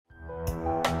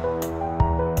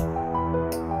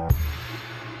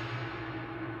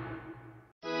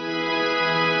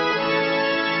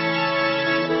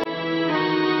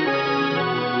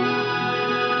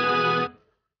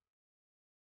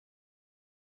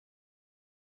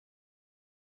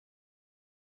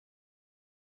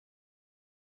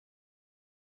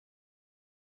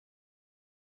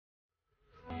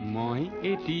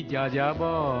এটি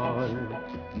যাযাবৰ।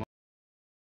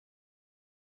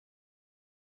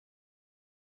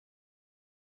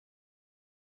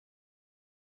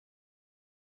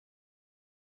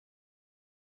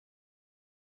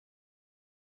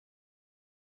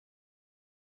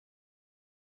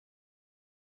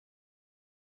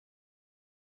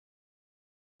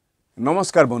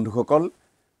 নমস্কাৰ বন্ধুসকল,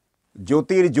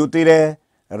 জ্যোতিৰ জ্যোতিৰে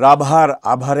ৰাভাৰ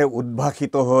আভাৰে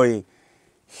উদ্ভাসিত হৈ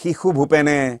শিশু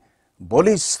ভূপেনে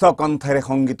বলিষ্ঠ কণ্ঠেৰে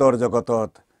সংগীতৰ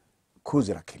জগতত খোজ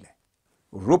ৰাখিলে।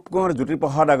 ৰূপকোঁৱৰ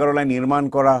জ্যোতিপ্ৰসাদ আগৰৱালাই নিৰ্মাণ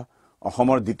কৰা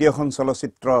অসমৰ দ্বিতীয়খন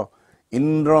চলচ্চিত্ৰ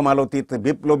ইন্দ্ৰমালতীত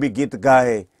বিপ্লৱী গীত গাই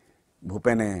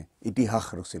ভূপেনে ইতিহাস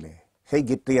ৰচিলে। সেই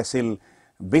গীতটি আছিল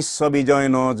বিশ্ববিজয়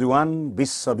নজোৱান,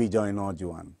 বিশ্ববিজয়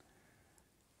নজোৱান।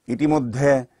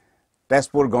 ইতিমধ্যে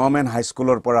তেজপুৰ গভৰ্ণমেণ্ট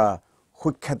হাইস্কুলৰ পৰা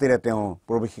সুখ্যাতিৰে তেওঁ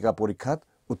প্ৰৱেশিকা পৰীক্ষাত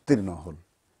উত্তীৰ্ণ হ'ল।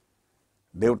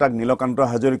 দেউতাক নীলকান্ত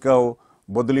হাজৰিকাও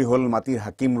বদলি হ'ল মাটিৰ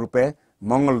হাকিম ৰূপে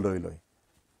মঙলদৈলৈ।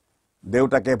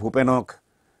 দেউতাকে ভূপেনক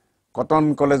কটন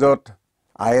কলেজত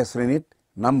IS শ্ৰেণীত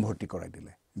নামভৰ্তি কৰাই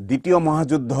দিলে। দ্বিতীয়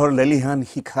মহাযুদ্ধৰ লেলিহান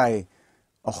শিখাই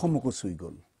অসমকো চুই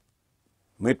গ'ল।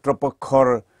 মিত্ৰপক্ষৰ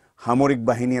সামৰিক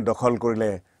বাহিনীয়ে দখল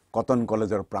কৰিলে কটন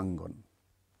কলেজৰ প্ৰাংগণ।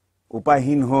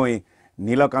 উপায়হীন হৈ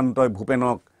নীলকান্তই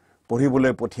ভূপেনক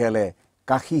পঢ়িবলৈ পঠিয়ালে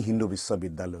কাশী হিন্দু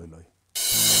বিশ্ববিদ্যালয়লৈ।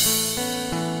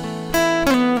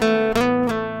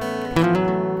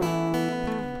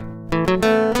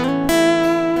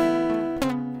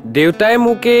 দেউতাই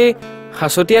মোকে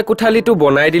হাছতীয়া কোঠালিটো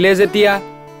বনাই দিলে যেতিয়া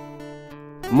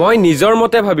মই নিজৰ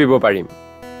মতে ভাবিব পাৰিম,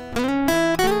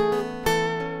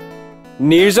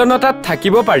 নিৰ্জনতাত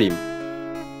থাকিব পাৰিম।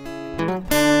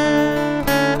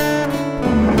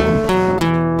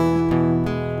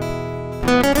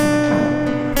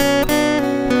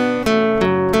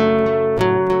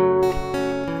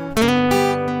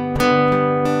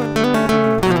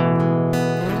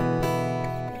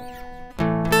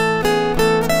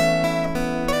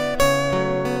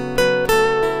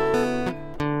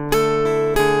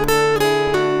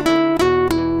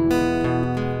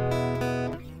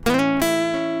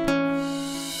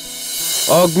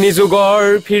 অগ্নিযুগৰ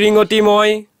ফিৰিঙতি মই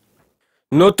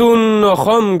নতুন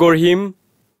অসম গঢ়িম।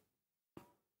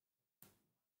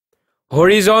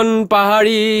 হৰিজন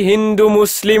পাহাৰী হিন্দু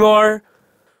মুছলিমৰ,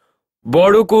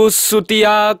 বড়োকোচ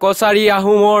চুতীয়া কছাৰী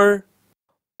আহোমৰ,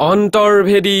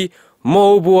 অন্তৰ্ভেদী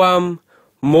মৌ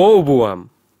বোৱাম।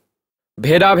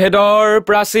 ভেদাভেদৰ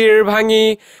প্ৰাচীৰ ভাঙি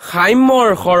সাম্যৰ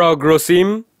সৰগ ৰচিম,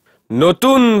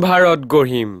 নতুন ভাৰত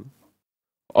গঢ়িম।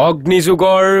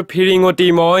 অগ্নিযুগৰ ফিৰিঙতি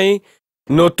মই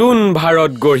নতুন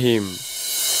ভাৰত গঢ়িম।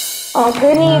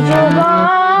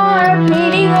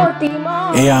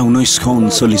 এয়া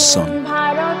 1939 চন।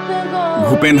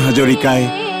 ভূপেন হাজৰিকাই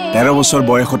 13 বছৰ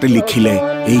বয়সতে লিখিলে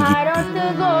এই গীতটি।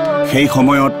 সেই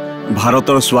সময়ত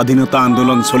ভাৰতৰ স্বাধীনতা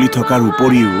আন্দোলন চলি থকাৰ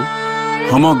উপৰিও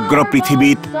সমগ্ৰ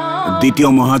পৃথিৱীত দ্বিতীয়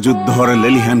মহাযুদ্ধৰ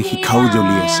লেলিহান শিখাও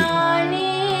জ্বলি আছিল।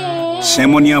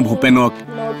 চেমনীয়া ভূপেনক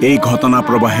এই ঘটনা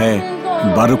প্ৰবাহে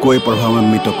বাৰুকৈ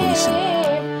প্ৰভাৱান্বিত কৰিছিল।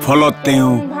 ফলত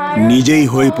তেওঁ নিজেই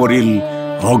হৈ পৰিল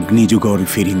অগ্নিযুগৰ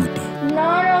ফিৰিঙতি।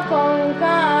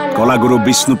 কলাগুৰু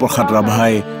বিষ্ণুপ্ৰসাদ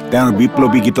ৰাভাই তেওঁৰ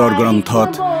বিপ্লৱী গীতৰ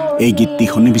গ্ৰন্থত এই গীতটি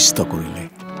সন্নিৱিষ্ট কৰিলে।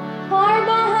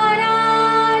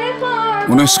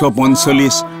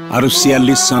 1945 আৰু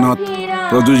 46 চনত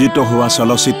প্ৰযোজিত হোৱা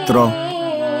চলচ্চিত্ৰ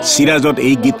চিৰাজত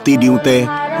এই গীতটি দিওঁতে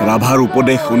ৰাভাৰ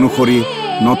উপদেশ অনুসৰি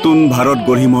নতুন ভাৰত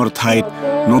গঢ়িমৰ ঠাইত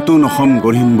নতুন অসম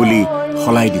গঢ়িম বুলি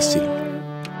সলাই দিছিল।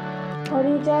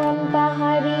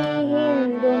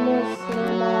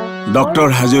 ডক্টৰ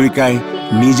হাজৰিকাই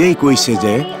নিজেই কৈছে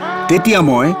যে তেতিয়া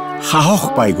মই সাহস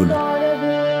পাই গলো,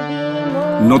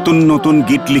 নতুন নতুন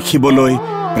গীত লিখিবলৈ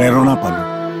প্ৰেৰণা পালো।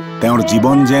 তেওঁৰ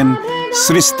জীৱন যেন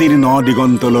সৃষ্টিৰ ন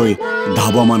দিগন্তলৈ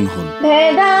ধাৱমান হ'ল।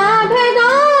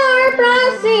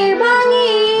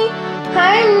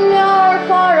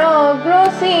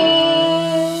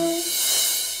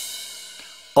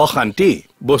 অশান্তি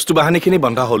বস্তু বাহানিখিনি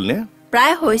বন্ধা হ'লনে?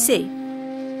 প্ৰায় হৈছেই।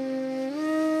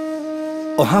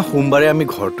 অহা সোমবাৰে আমি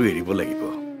ঘৰটো এৰিব লাগিব।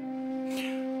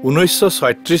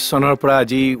 1936 চনৰ পৰা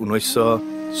আজি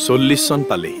 1940 চন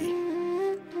পালেহি।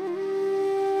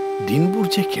 দিনবোৰ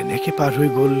যে কেনেকে পাৰ হৈ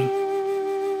গ'ল।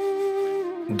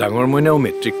 ডাঙৰ মইনাও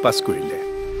মেট্ৰিক পাছ কৰিলে।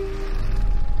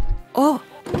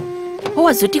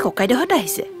 জ্যোতি ককাইদেউহঁত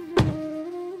আহিছে।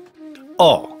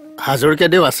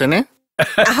 হাজৰিকাদেউ আছেনে?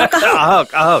 আহক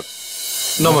আহক।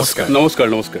 নমস্কাৰ। নমস্কাৰ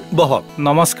নমস্কাৰ। বহক।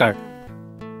 নমস্কাৰ।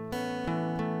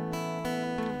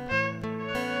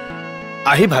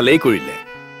 আহি ভালেই কৰিলে।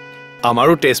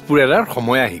 আমাৰো তেজপুৰ এৰাৰ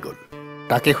সময় আহি গ'ল।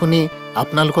 তাকে শুনি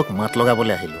আপোনালোকক মাত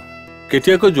লগাবলৈ আহিলো।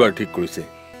 কেতিয়াকৈ যোৱাৰ ঠিক কৰিছে?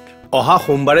 অহা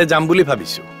সোমবাৰে যাম বুলি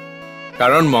ভাবিছো।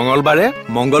 কাৰণ মঙলবাৰে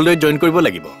মংগলদৈত জইন কৰিব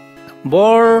লাগিব।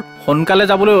 বৰ সোনকালে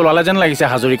যাবলৈ ওলালে যেন লাগিছে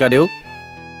হাজৰিকা দেউ।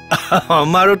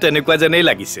 আমাৰো তেনেকুৱা যেনেই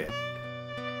লাগিছে।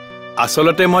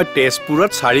 আচলতে মই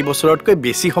তেজপুৰত 4 বছৰতকৈ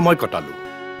বেছি সময় কটালো।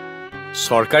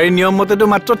 চৰকাৰী নিয়ম মতেতো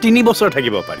মাত্ৰ 3 বছৰ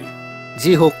থাকিব পাৰি।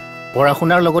 যি হওক, পঢ়া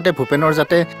শুনাৰ লগতে ভূপেনৰ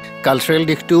যাতে কালচাৰেল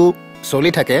দিশটো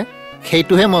চলি থাকে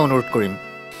সেইটোহে মই অনুৰোধ কৰিম।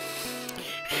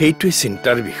 সেইটোৱে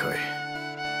চিন্তাৰ বিষয়।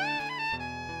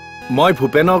 মই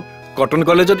ভূপেনক কটন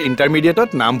কলেজত ইণ্টাৰমিডিয়েটত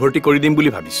নামভৰ্তি কৰি দিম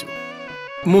বুলি ভাবিছোঁ।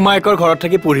 মোমায়েকৰ ঘৰত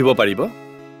থাকি পঢ়িব পাৰিব।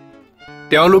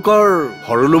 তেওঁলোকৰ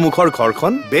সৰলুমুখৰ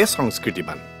ঘৰখন বেছ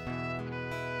সংস্কৃতিবান।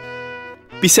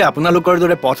 পিছে আপোনালোকৰ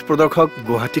দৰে পথ প্ৰদৰ্শক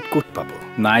গুৱাহাটীত ক'ত পাব?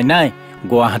 নাই নাই,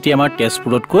 গুৱাহাটী আমাৰ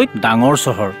তেজপুৰতকৈ ডাঙৰ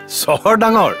চহৰ। চহৰ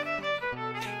ডাঙৰ,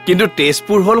 কিন্তু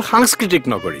তেজপুৰ হ'ল সাংস্কৃতিক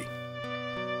নগৰী।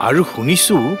 আৰু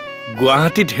শুনিছোঁ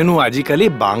গুৱাহাটীত হেনো আজিকালি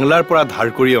বাংলাৰ পৰা ধাৰ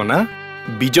কৰি অনা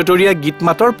বিজতৰীয়া গীত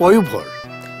মাতৰ পয়োভৰ।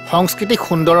 সংস্কৃতিক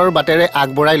সুন্দৰৰ বাটেৰে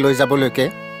আগবঢ়াই লৈ যাবলৈকে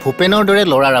ভূপেনৰ দৰে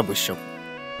ল'ৰাৰ আৱশ্যক।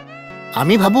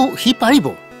 আমি ভাবোঁ সি পাৰিব।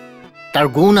 তাৰ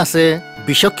গুণ আছে,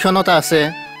 বিচক্ষণতা আছে,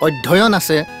 অধ্যয়ন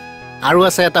আছে, আৰু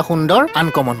আছে এটা সুন্দৰ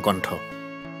আনকমন কণ্ঠ।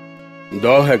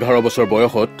 10-11 বছৰ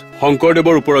বয়সত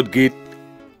শংকৰদেৱৰ ওপৰত গীত,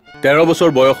 13 বছৰ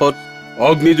বয়সত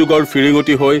অগ্নিযুগৰ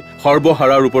ফিৰিঙতি হৈ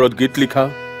সৰ্বহাৰাৰ ওপৰত গীত লিখা,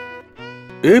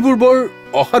 এইবোৰ বৰ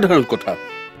অসাধাৰণ কথা।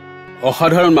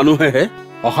 অসাধাৰণ মানুহেহে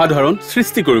অসাধাৰণ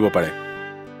সৃষ্টি কৰিব পাৰে।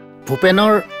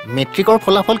 ভূপেনৰ মেট্ৰিকৰ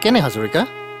ফলাফল কেনে হাজৰিকা?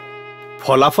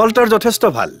 ফলাফল তাৰ যথেষ্ট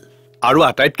ভাল, আৰু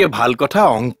আটাইতকৈ ভাল কথা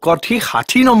অংকত সি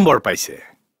 60 নম্বৰ পাইছে।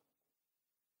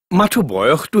 মাথো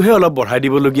বয়সটোহে অলপ বঢ়াই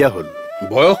দিবলগীয়া হ'ল।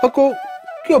 বয়স আকৌ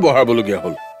কিয় বঢ়াবলগীয়া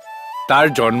হ'ল? তাৰ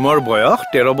জন্মৰ বয়স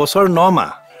 13 বছৰ 9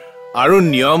 মাহ, আৰু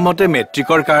নিয়মমতে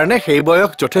মেট্ৰিকৰ কাৰণে সেই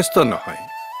বয়স যথেষ্ট নহয়,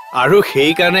 আৰু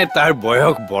সেইকাৰণে তাৰ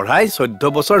বয়স বঢ়াই 14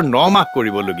 বছৰ 9 মাহ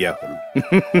কৰিবলগীয়া হ'ল।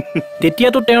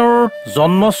 তেতিয়াতো তেওঁৰ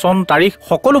জন্ম চন তাৰিখ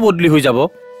সকলো বদলি হৈ যাব।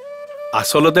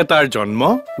 আচলতে তাৰ জন্ম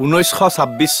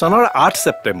 1926 চনৰ 8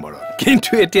 ছেপ্টেম্বৰত, কিন্তু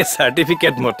এতিয়া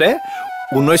চাৰ্টিফিকেট মতে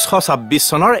 1926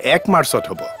 চনৰ 1 মাৰ্চত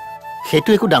হ'ব। সেইটো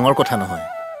একো ডাঙৰ কথা নহয়।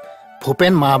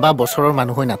 ভূপেন মাহ বা বছৰৰ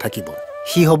মানুহ হৈ নাথাকিব,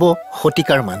 সি হ'ব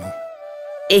শতিকাৰ মানুহ।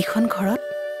 এইখন ঘৰত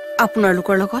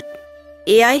আপোনালোকৰ লগত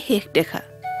এয়াই শেষ দেখা।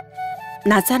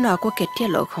 নাজানো আকৌ কেতিয়া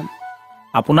লগ হ'ম।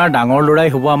 আপোনাৰ ডাঙৰ ল'ৰাই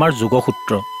হ'ব আমাৰ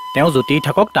যোগসূত্ৰ। তেওঁ য'তেই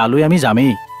থাকক তালৈ আমি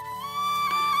যামেই।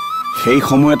 সেই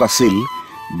সময়ত আছিল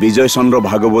বিজয় চন্দ্ৰ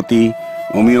ভাগৱতী,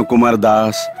 অমিয় কুমাৰ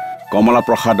দাস, কমলা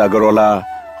প্ৰসাদ আগৰৱালা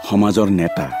সমাজৰ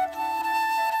নেতা।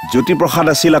 জ্যোতিপ্ৰসাদ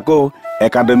আছিল আকৌ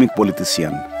একাডেমিক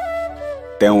পলিটিচিয়ান।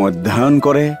 তেওঁ অধ্যয়ন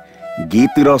কৰে,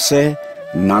 গীত ৰচে,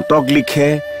 নাটক লিখে,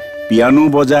 পিয়ানো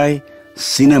বজায়,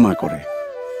 চিনেমা কৰে।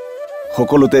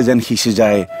 সকলোতে যেন সিঁচি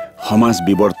যায় সমাজ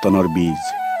বিৱৰ্তনৰ বীজ।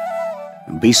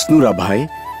 বিষ্ণু ৰাভাই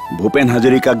ভূপেন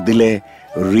হাজৰিকাক দিলে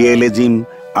ৰিয়েলিজিম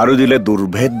আৰু দিলে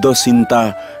দুৰ্ভেদ্য চিন্তা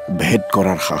ভেদ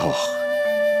কৰাৰ সাহস।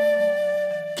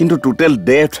 কিন্তু total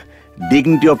depth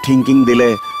dignity of thinking দিলে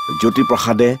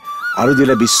জ্যোতিপ্ৰসাদে, আৰু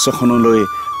দিলে বিশ্বখনলৈ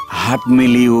হাত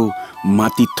মেলিও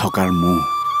মাটিত থকাৰ মোহ।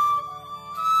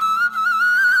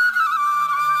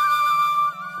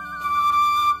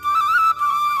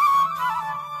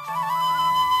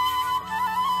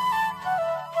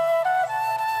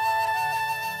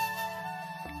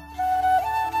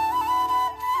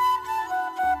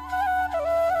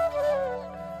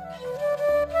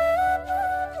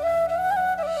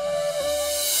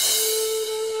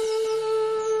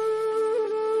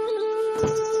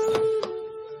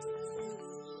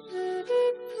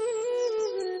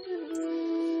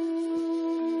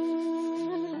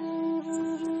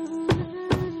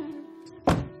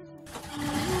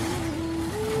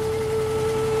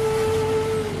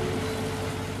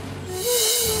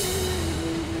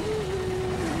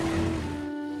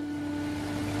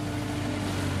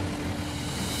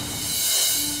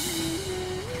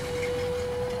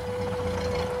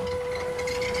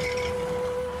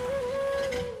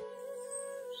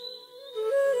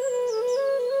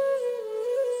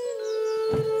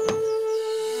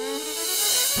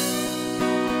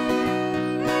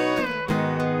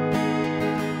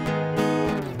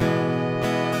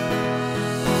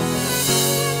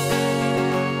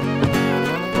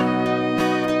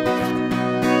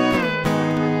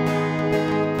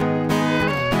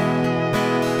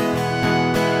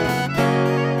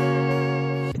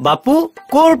 বাপু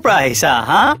ক'ৰ পৰা আহিছা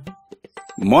হা?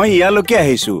 মই ইয়ালৈকে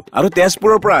আহিছো, আৰু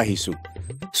তেজপুৰৰ পৰা আহিছো।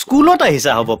 স্কুলত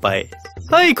আহিছা হ'ব পাই।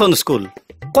 এইখন school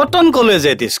cotton college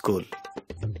school.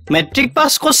 Matric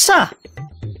pass কৰছা?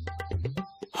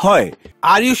 হয়।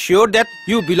 Are you sure that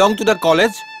you belong to the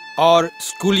college or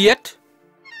school yet?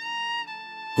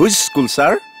 Which school,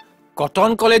 sir?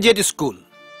 Cotton Collegiate School.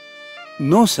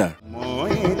 No, sir.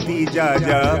 মই এটি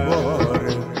যাযাবৰ,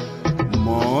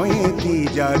 মই এটি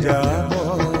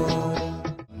যাযাবৰ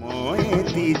মই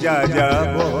এটি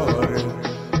যাযাবৰ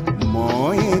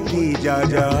মই এটি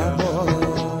যাযাবৰ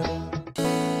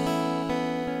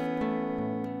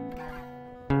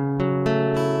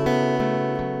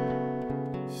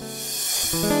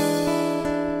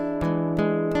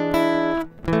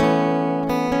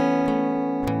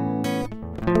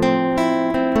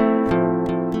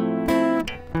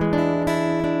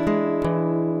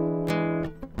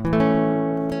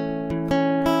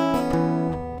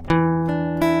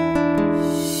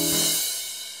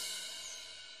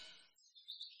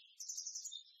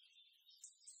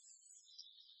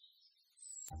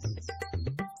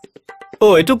ও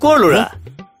এটো কোৰ লৰা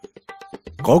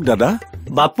কক দাদা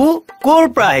বাপু কোৰ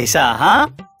পৰা আহিছা হা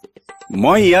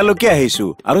মই ইয়ালৈকে আহিছো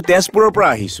আৰু তেজপুৰৰ পৰা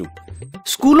আহিছো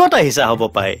স্কুলত আহিছা হ'ব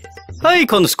পাই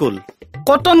এইখন স্কুল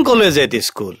কটন কলেজ এটি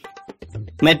স্কুল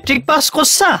মেট্ৰিক পাছ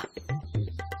কৰছা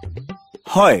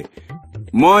হয়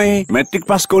মই মেট্ৰিক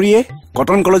পাছ কৰিয়ে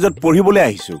কটন কলেজত পঢ়িবলৈ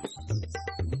আহিছো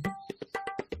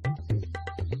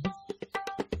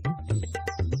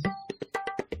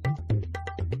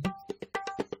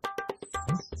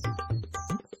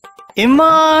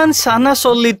ইমান সানা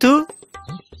চলিতো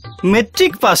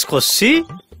মেট্ৰিক পাছ কৰছি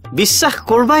বিশ্বাস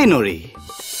কৰবাই নৰি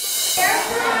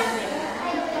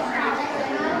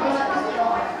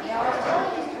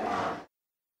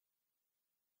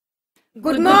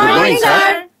Good morning,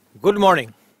 sir. Good morning.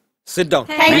 Sit down.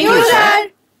 Thank you, sir.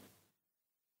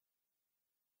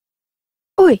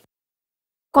 Oi,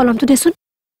 কলমটো দেচোন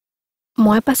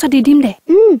মই পাছত দি দিম দে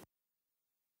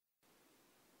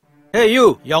Hey, you,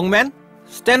 young man,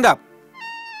 stand up.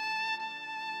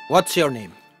 What's your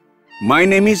name? My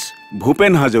name is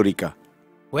Bhupen Hazarika.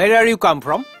 Where are you come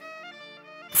from?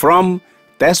 From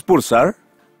Tezpur, sir.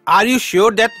 Are you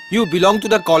sure that you belong to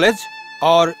the college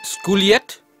or school yet?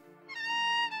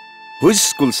 Which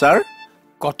school, sir?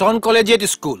 Cotton Collegiate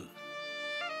School.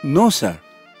 No, sir.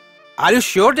 Are you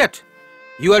sure that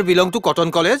you are belong to Cotton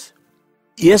College?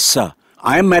 Yes, sir.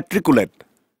 I am matriculate.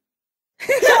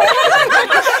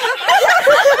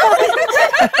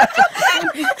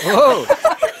 Oh,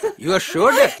 you are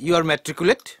sure that you are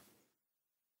matriculate?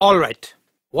 All right.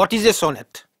 What is a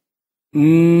sonnet?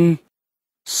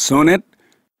 Sonnet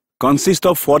consists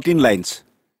of 14 lines.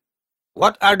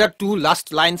 What are the two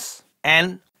last lines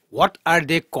and what are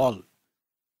they called?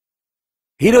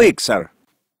 Heroic, sir.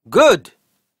 Good.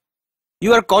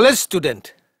 You are college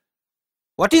student.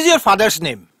 What is your father's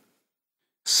name?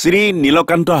 Sri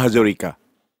Nilakanta Hazarika.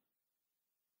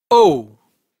 Oh,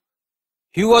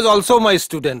 he was also my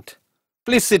student.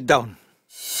 Please sit down.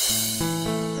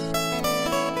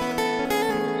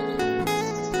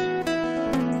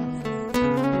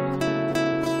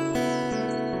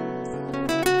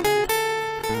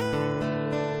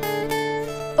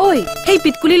 ঐ সেই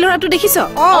পিটকুলি ল'ৰাটো দেখিছ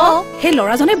সেই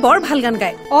ল'ৰাজনে বৰ ভাল গান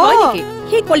গায় হয় নেকি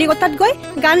সি কলিকতাত গৈ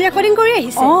গান ৰেকৰ্ডিং কৰি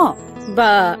আহিছে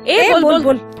বা এই বল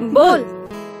বল বল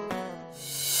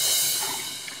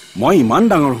মই ইমান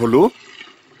ডাঙৰ হলো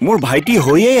মোৰ ভাইটি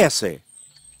হৈয়ে আছে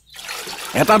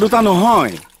এটা দুটা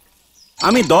নহয়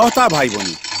আমি 10টা ভাই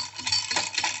ভনী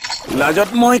লাজত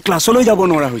মই ক্লাছলৈ যাব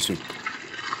নোৱাৰা হৈছো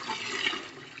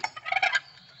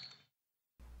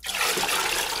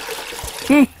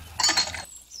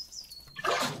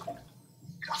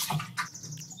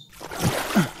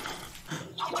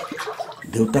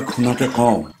দেউতাক শুনাকে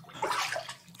কওঁ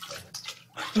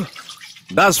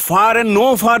Thus far and no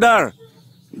farther.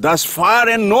 Thus far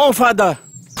and no farther.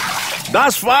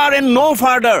 Thus far and no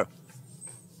farther.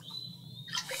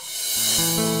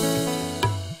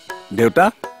 দেউতা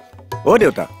ও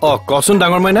দেউতা কচোন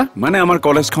ডাঙৰ মইনা মানে আমাৰ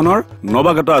কলেজখনৰ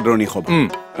নৱাগত আদৰণি সভা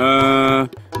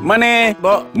মানে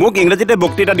মোক ইংৰাজীতে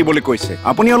বক্তৃতা দিবলৈ কৈছে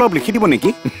আপুনি অলপ লিখি দিব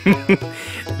নেকি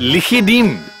লিখি দিম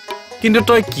কিন্তু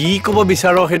তই কি ক'ব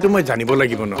বিচাৰ সেইটো মই জানিব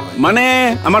লাগিব নহয় মানে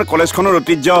আমাৰ কলেজখনৰ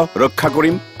ঐতিহ্য ৰক্ষা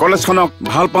কৰিম কলেজখনক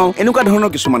ভাল পাওঁ এনেকুৱা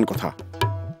ধৰণৰ কিছুমান কথা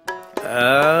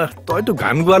তইতো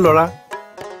গান গোৱা ল'ৰা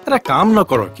এটা কাম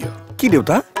নকৰ কিয় কি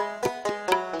দেউতা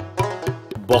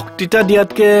বক্তৃতা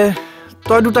দিয়াতকে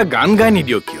তই দুটা গান গাই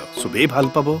নিদিয় কিয় চবেই ভাল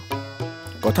পাব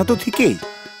কথাটো ঠিকেই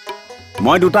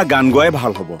মই দুটা গান গোৱাই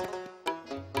ভাল হ'ব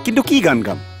কিন্তু কি গান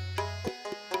গাম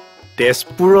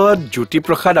তেজপুৰত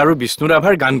জ্যোতিপ্ৰসাদ আৰু বিষ্ণু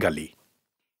ৰাভাৰ গান গালি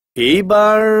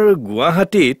এইবাৰ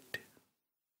গুৱাহাটীত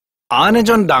আন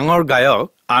এজন ডাঙৰ গায়ক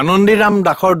আনন্দীৰাম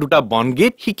দাসৰ দুটা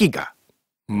বনগীত শিকি গা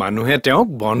মানুহে তেওঁক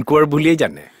বনকোৱাৰ বুলিয়েই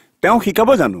জানে তেওঁ শিকাব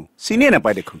জানো চিনিয়ে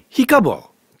নাপায় দেখোন শিকাব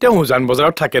তেওঁ উজান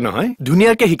বজাৰত থাকে নহয়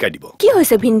ধুনীয়াকে শিকাই দিব কি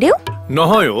হৈছে ভিনদেউ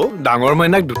নহয় ডাঙৰ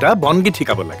মইনাক দুটা বনগীত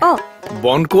শিকাব লাগে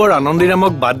বনকোৱাৰ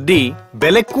আনন্দীৰামক বাদ দি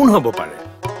বেলেগ কোন হ'ব পাৰে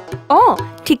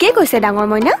ঠিকেই কৈছে ডাঙৰ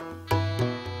মইনা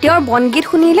তেওঁৰ বনগীত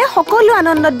শুনিলে সকলো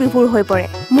আনন্দত বিভোৰ হৈ পৰে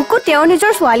মোকো তেওঁ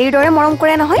নিজৰ ছোৱালীৰ দৰে মৰম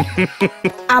কৰে নহয়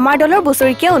আমাৰ দলৰ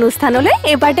বছৰীকীয়া অনুষ্ঠানলৈ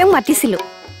এবাৰ তেওঁক মাতিছিলো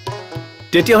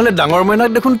তেতিয়াহ'লে ডাঙৰ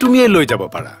মইনাক দেখোন তুমিয়ে লৈ যাব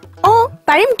পাৰা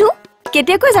পাৰিমতো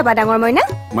কেতিয়াকৈ যাবা ডাঙৰ মইনা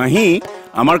মাহী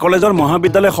আমাৰ কলেজৰ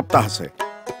মহাবিদ্যালয় সপ্তাহ আছে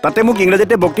তাতে মোক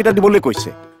ইংৰাজীতে বক্তৃতা দিবলৈ কৈছে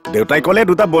দেউতাই ক'লে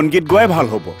দুটা বনগীত গোৱাই ভাল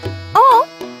হ'ব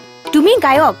তুমি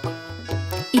গায়ক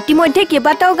ইতিমধ্যে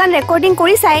কেইবাটাও গান ৰেকৰ্ডিং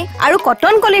কৰিছাই আৰু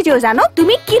কটন কলেজেও জানো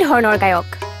তুমি কি ধৰণৰ গায়ক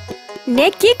নে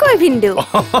কি কয় ভিন্দু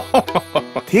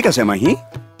ঠিক আছে মাহী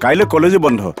কাইলৈ কলেজ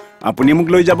বন্ধ আপুনি মোক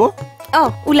লৈ যাব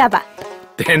ওলাবা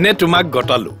তেনে তোমাক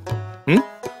গটালো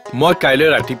মই কাইলৈ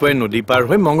ৰাতিপুৱাই নদী পাৰ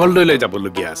হৈ মংগলদৈলৈ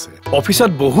যাবলগীয়া আছে অফিচত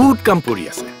বহুত কাম পৰি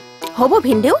আছে হ'ব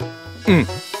ভিন্দু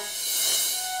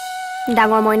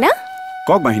ডাঙৰ মইনা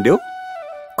কওক মাহীদেউ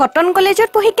কটন কলেজত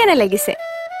পঢ়ি কেনে লাগিছে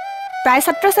প্ৰায়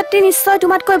ছাত্ৰ ছাত্ৰী নিশ্চয়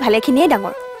তোমাতকৈ ভালেখিনিয়ে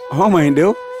ডাঙৰ মাহীদেউ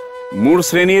মোৰ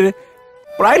শ্ৰেণীৰ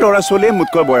প্ৰায় ল'ৰা ছোৱালীয়ে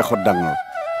মোতকৈ বয়সত ডাঙৰ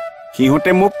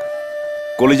সিহঁতে মোক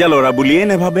কলেজীয়া ল'ৰা বুলিয়ে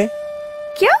নেভাবে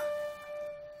কিয়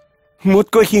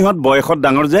মোতকৈ সিহঁত বয়সত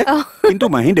ডাঙৰ যে কিন্তু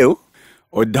মাহীদেউ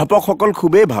অধ্যাপকসকল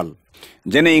খুবেই ভাল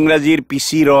যেনে ইংৰাজীৰ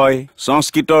পিচি ৰয়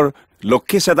সংস্কৃতৰ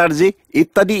লক্ষী চেটাৰ্জী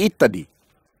ইত্যাদি ইত্যাদি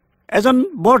এজন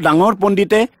বৰ ডাঙৰ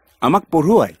পণ্ডিতে আমাক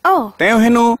পঢ়ুৱাই তেওঁ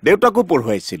হেনো দেউতাকো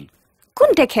পঢ়ুৱাইছিল কোন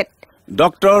তেখেত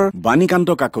ডক্টৰ বাণীকান্ত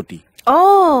কাকতি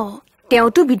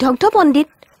তেওঁতো বিদগ্ধ পণ্ডিত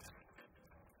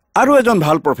আৰু এজন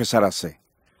ভাল প্ৰফেচাৰ আছে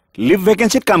লিভ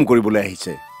ভেকেন্সিত কাম কৰিবলৈ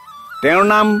আহিছে তেওঁৰ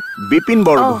নাম বিপিন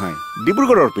বৰগোহাঁই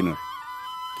ডিব্ৰুগড়ৰ পিনৰ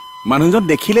মানুহজন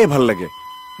দেখিলেই ভাল লাগে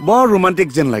বৰ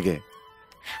ৰোমান্টিক যেন লাগে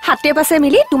হাতে পাছে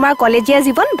মিলি তোমাৰ কলেজীয়া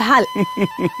জীৱন ভাল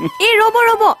এই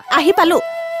ৰ'ব আহি পালো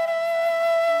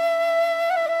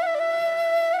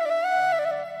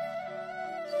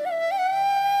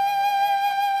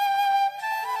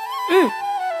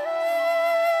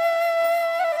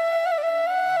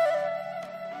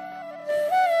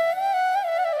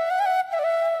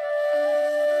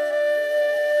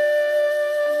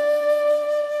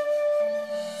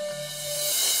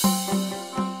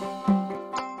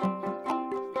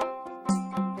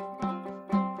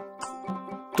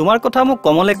তোমাৰ কথা মোক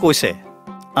কমলে কৈছে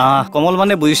কমল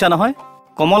মানে বুজিছা নহয়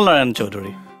কমল নাৰায়ণ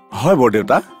চৌধুৰী হয়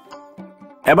বৰদেউতা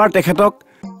এবাৰ তেখেতক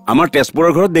আমাৰ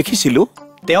তেজপুৰৰ ঘৰত দেখিছিলো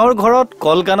তেওঁৰ ঘৰত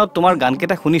কল গানত তোমাৰ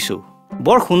গানকেইটা শুনিছো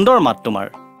বৰ সুন্দৰ মাত তোমাৰ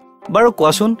বাৰু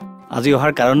কোৱাচোন আজি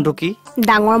অহাৰ কাৰণটো কি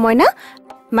ডাঙৰ মইনা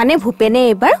মানে ভূপেনে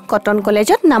এবাৰ কটন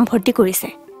কলেজত নামভৰ্তি কৰিছে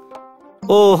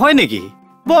হয় নেকি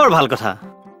বৰ ভাল কথা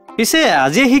পিছে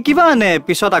আজি শিকিবা নে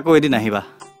পিছত আকৌ এদিন আহিবা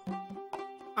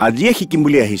আজিয়ে শিকিম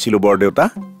বুলি আহিছিলো বৰদেউতা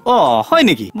হয়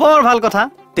নেকি বৰ ভাল কথা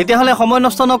তেতিয়াহ'লে সময়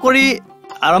নষ্ট নকৰি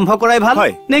আৰম্ভ কৰাই ভাল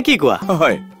নে কি কোৱা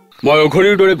হয় মই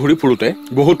অঘৰীৰ দৰে ঘূৰি ফুৰোতে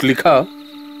বহুত লিখা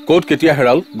ক'ত কেতিয়া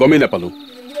হেৰাল গমেই নাপালো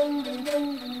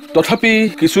তথাপি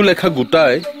কিছু লেখা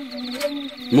গোটাই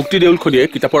মুক্তি দেউলখনিয়ে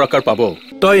কিতাপৰ আকাৰ পাব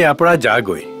তই ইয়াৰ পৰা যা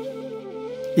গৈ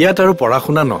ইয়াত আৰু পঢ়া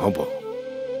শুনা নহ'ব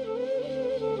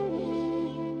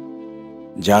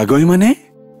যাগৈ মানে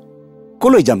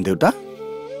কলৈ যাম দেউতা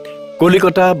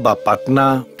কলিকতা বা পাটনা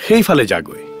সেইফালে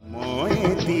যাগৈ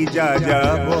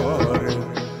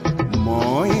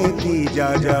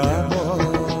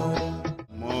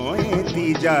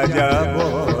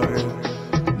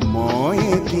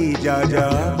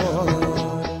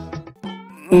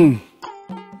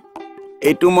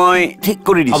এইটো মই ঠিক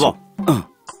কৰি দিছো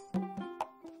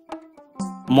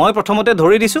মই প্ৰথমতে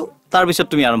ধৰি দিছো তাৰ পিছত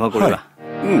তুমি আৰম্ভ কৰিবা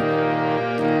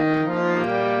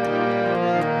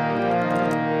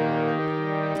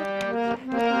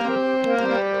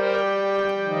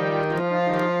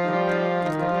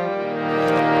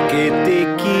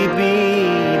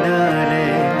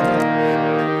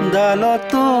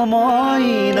ডালতো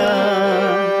মইনা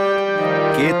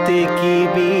কেতে কি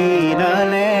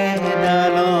বিনালে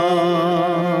ডাল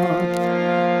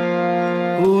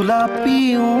গোলাপী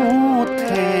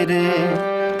উঠেৰে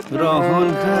ৰহন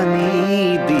সানি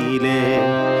দিলে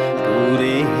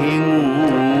তোৰে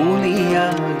হেঙুলীয়া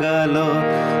গাল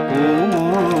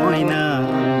মইনা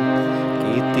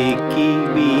কেতে কি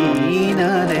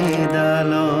বিনালে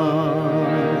ডাল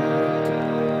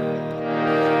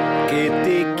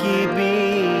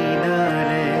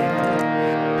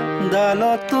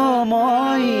ডালতো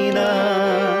মইনা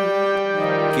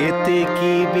কেতে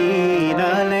কি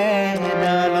বিনালে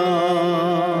ডাল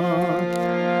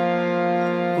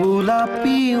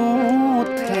গোলাপী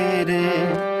উঠেৰে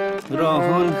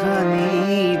ৰহন সানি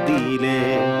দিলে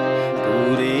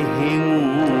তোৰে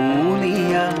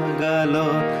হেঙুলীয়া গাল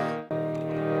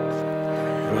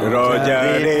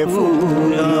ৰজাৰে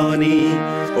ফুলনি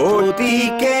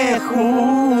অতিকে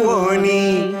শুৱনি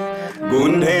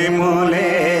গোন্ধে মলে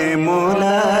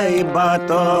মলাই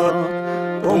বাটত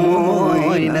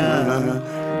মইনা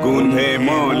গোন্ধে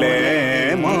মলে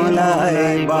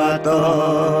মলাই বাত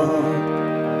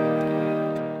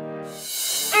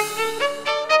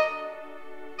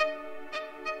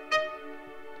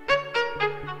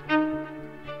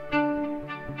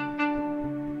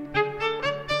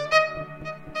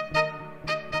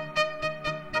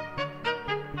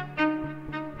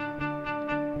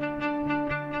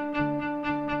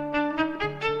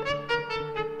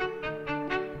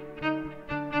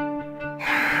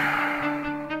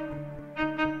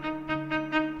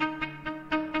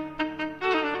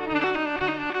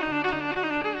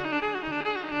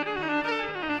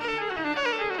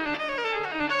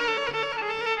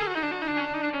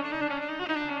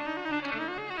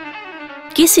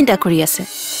কি চিন্তা কৰি আছে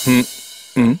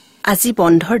আজি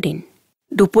বন্ধৰ দিন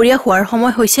দুপৰীয়া হোৱাৰ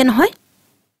সময় হৈছে নহয়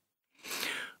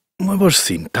মই বৰ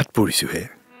চিন্তাত পৰিছো হে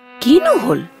কিনো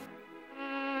হল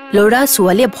লৰা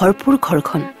ছোৱালীয়ে ভৰপুৰ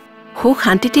ঘৰখন সুখ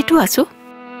শান্তিতেতো আছো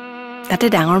তাতে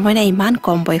ডাঙৰ মইনা ইমান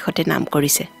কম বয়সতে নাম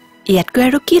কৰিছে ইয়াতকৈ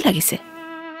আৰু কি লাগিছে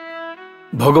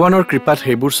ভগৱানৰ কৃপাত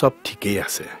সেইবোৰ সব ঠিকেই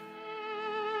আছে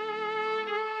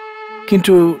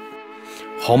কিন্তু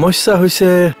সমস্যা হৈছে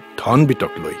ধন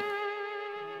বিতক লৈ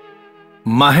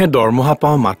মাহে দৰমহা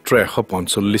পাওঁ মাত্ৰ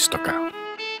 145 টকা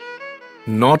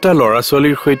 9টা ল'ৰা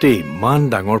ছোৱালীৰ সৈতে ইমান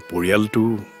ডাঙৰ পৰিয়ালটো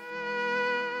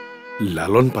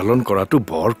লালন পালন কৰাটো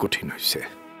বৰ কঠিন হৈছে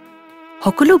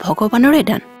সকলো ভগৱানৰে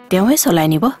দান তেওঁৱে চলাই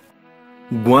নিব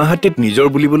গুৱাহাটীত নিজৰ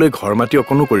বুলিবলৈ ঘৰ মাটি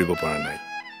অকণো কৰিব পৰা নাই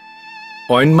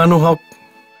অইন মানুহক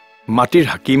মাটিৰ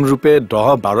হাকিম ৰূপে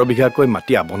 10-12 বিঘাকৈ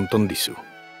মাটি আবণ্টন দিছো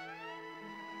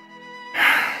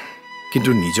কিন্তু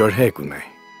নিজৰহে একো নাই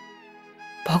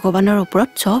ভগৱানৰ ওপৰত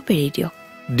চব এৰি দিয়ক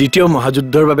দ্বিতীয়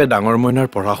মহাযুদ্ধৰ বাবে ডাঙৰ মইনাৰ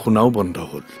পঢ়া শুনাও বন্ধ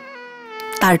হ'ল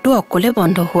তাৰটো অকলে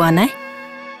বন্ধ হোৱা নাই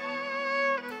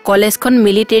কলেজখন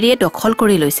মিলিটেৰীয়ে দখল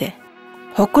কৰি লৈছে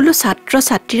সকলো ছাত্ৰ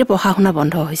ছাত্ৰীৰ পঢ়া শুনা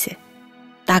বন্ধ হৈছে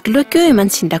তাক লৈ কিয় ইমান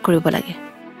চিন্তা কৰিব লাগে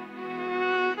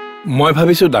মই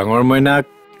ভাবিছো ডাঙৰ মইনাক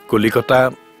কলিকতা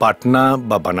পাটনা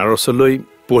বা বানাৰসলৈ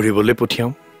পঢ়িবলৈ পঠিয়াও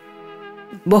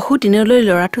বহু দিনলৈ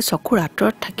ল'ৰাটো চকুৰ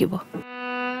আঁতৰত থাকিব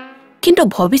কিন্তু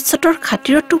ভৱিষ্যতৰ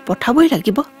খাতিৰতো পঠাবই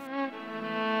লাগিব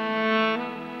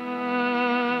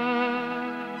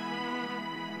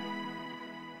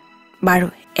বাৰু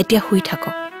এতিয়া শুই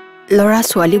থাকক ল'ৰা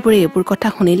ছোৱালীবোৰে এইবোৰ কথা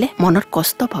শুনিলে মনত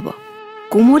কষ্ট পাব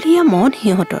কোমলীয়া মন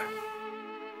সিহঁতৰ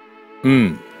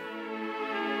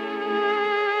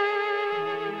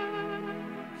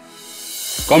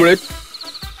কমৰেড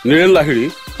নীৰেণ লাহিৰী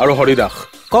আৰু হৰিদাস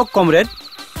কক কমৰেড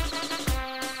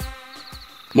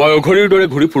মই অঘৰীৰ দৰে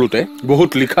ঘূৰি ফুৰোতে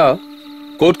বহুত লিখা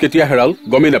ক'ত কেতিয়া হেৰাল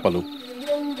গমেই নাপালো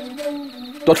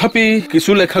তথাপি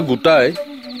কিছু লেখা গোটাই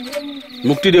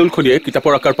মুক্তি দেউলখনিয়ে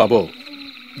কিতাপৰ আকাৰ পাব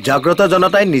জাগ্ৰত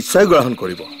জনতাই নিশ্চয় গ্ৰহণ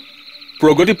কৰিব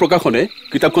প্ৰগতি প্ৰকাশনে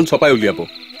কিতাপখন ছপাই উলিয়াব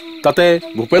তাতে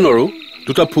ভূপেনৰো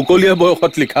দুটা ফুকলীয়া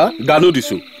বয়সত লিখা গানো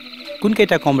দিছো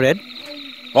কোনকেইটা কমৰেড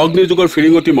অগ্নিযুগৰ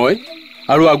ফিৰিঙতি মই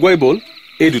আৰু আগুৱাই বল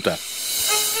এই দুটা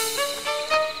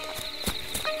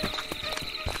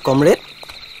কমৰেড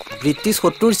ব্ৰিটিছ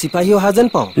শত্ৰুৰ চিপাহী অহা যেন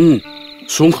পাওঁ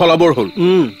শৃংখলাবৰ হ'ল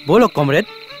বলক কমৰেড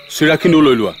চিৰাখিনো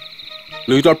লৈ লোৱা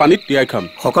লুইতৰ পানীত তিয়াই খাম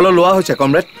সকলো লোৱা হৈছে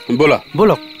কমৰেড বলা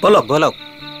বলক বলক বলক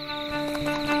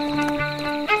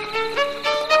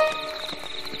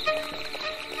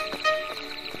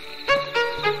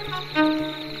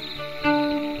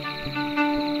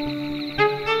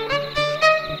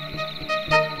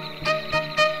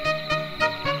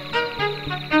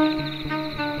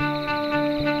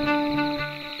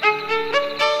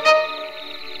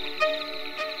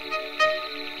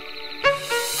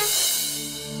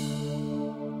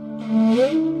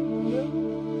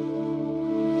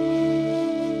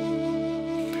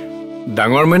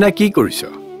ডাঙৰ মইনা কি কৰিছ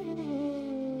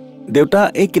দেউতা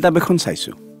এই কিতাপ এখন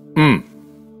চাইছো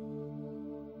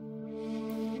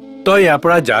তই ইয়াৰ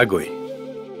পৰা যা গৈ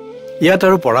ইয়াত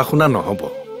আৰু পঢ়া শুনা নহব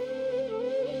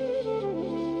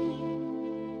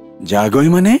যাগৈ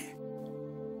মানে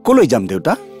কলৈ যাম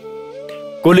দেউতা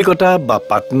কলিকতা বা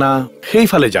পাটনা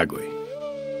সেইফালে যাগৈ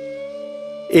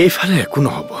এইফালে একো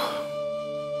নহব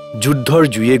যুদ্ধৰ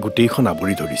জুয়ে গোটেইখন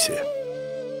আৱৰি ধৰিছে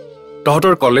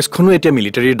তহঁতৰ কলেজখনো এতিয়া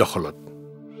মিলিটাৰীৰ দখলত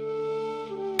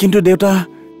কিন্তু দেউতা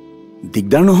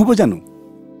দিগদাৰ নহব জানো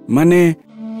মানে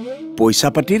পইচা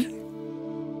পাতিৰ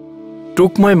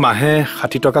তোক মই মাহে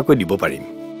 60 টকাকৈ দিব পাৰিম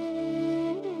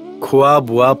খোৱা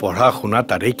বোৱা পঢ়া শুনা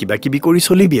তাৰে কিবা কিবি কৰি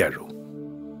চলিবি আৰু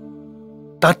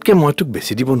তাতকে মই তোক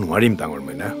বেছি দিব নোৱাৰিম ডাঙৰ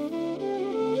মইনা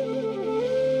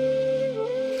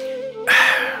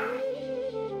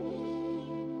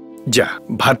যা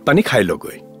ভাত পানী খাই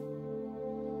লগৈ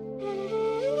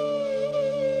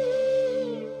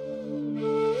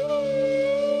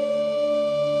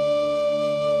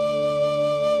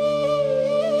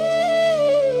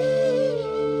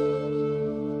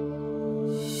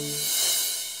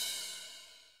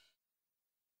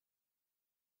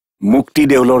মুক্তি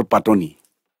দেউলৰ পাতনি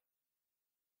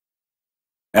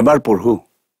এবাৰ পঢ়ো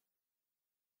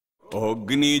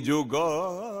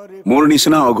মোৰ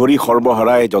নিচিনা অঘৰী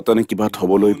সৰ্বহাৰাই যতনে কিবা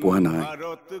থবলৈ পোৱা নাই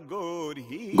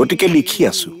গতিকে লিখি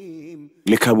আছো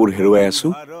লেখাবোৰ হেৰুৱাই আছো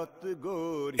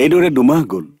এইদৰে দুমাহ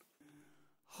গ'ল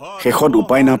শেষত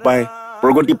উপায় নাপায়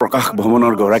প্ৰগতি প্ৰকাশ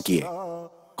ভৱনৰ গৰাকীয়ে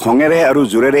খঙেৰে আৰু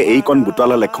জোৰেৰে এইকণ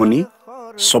বুটালা লেখনি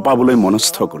ছপাবলৈ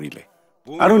মনস্থ কৰিলে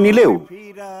আৰু নিলেও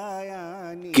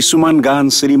কিছুমান গান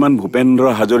শ্ৰীমান ভূপেন্দ্ৰ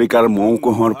হাজৰিকাৰ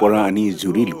মৌকুহৰ পৰা আনি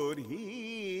জুৰিলো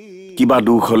কিবা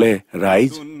দুখ হলে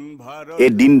ৰাইজ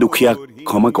এই দিন দুখীয়াক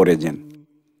ক্ষমা কৰে যেন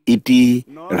ইতি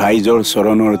ৰাইজৰ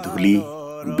চৰণৰ ধূলি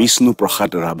বিষ্ণু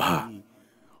প্ৰসাদ ৰাভা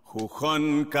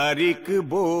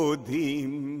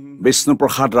বিষ্ণু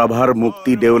প্ৰসাদ ৰাভাৰ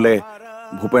মুক্তি দেউলে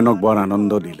ভূপেনক বৰ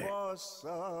আনন্দ দিলে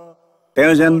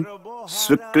তেওঁ যেন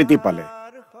স্বীকৃতি পালে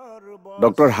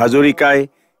ডক্টৰ হাজৰিকাই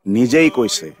নিজেই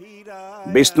কৈছে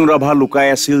বিষ্ণু ৰাভা লুকাই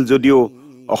আছিল যদিও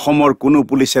অসমৰ কোনো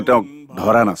পুলিচে তেওঁক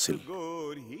ধৰা নাছিল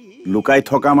লুকাই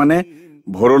থকা মানে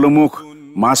ভৰলুমুখ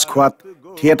মাছ খোৱাত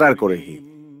থিয়েটাৰ কৰেহি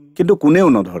কিন্তু কোনেও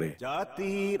নধৰে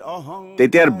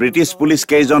তেতিয়াৰ ব্ৰিটিছ পুলিচ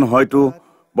কেইজন হয়তো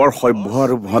বৰ সভ্য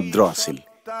আৰু ভদ্ৰ আছিল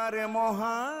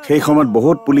সেই সময়ত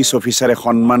বহুত পুলিচ অফিচাৰে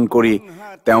সন্মান কৰি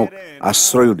তেওঁক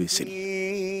আশ্ৰয়ো দিছিল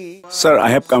Sir, I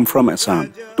have come from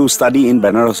Assam to study in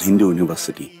Banaras Hindu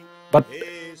University. But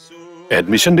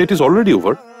admission date is already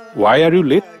over. Why are you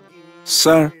late?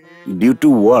 Sir, due to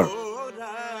work.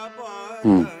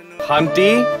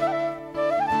 Khanti.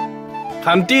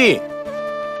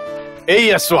 এই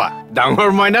আসোৱা ডাঙৰ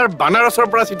মইনাৰ বানাৰসৰ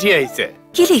পৰা চিঠি আহিছে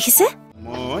কি লিখিছে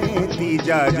মই এটি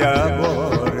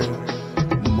যাযাবৰ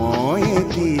মই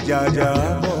এটি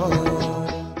যাযাবৰ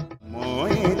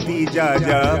মই এটি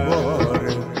যাযাবৰ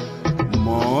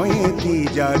মই এটি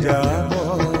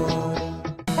যাযাবৰ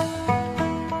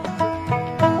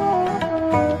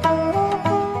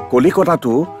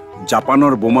কলিকতাটো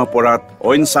জাপানৰ বোমা পৰাত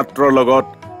অইন ছাত্ৰৰ লগত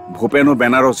ভূপেনো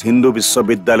বেনাৰস হিন্দু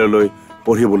বিশ্ববিদ্যালয়লৈ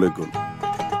পঢ়িবলৈ গ'ল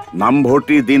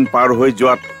নামভৰ্তিৰ দিন পাৰ হৈ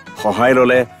যোৱাত সহায়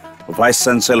ল'লে ভাইচ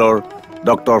চেঞ্চেলৰ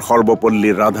ডক্টৰ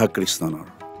সৰ্বপল্লী ৰাধাকৃষ্ণনৰ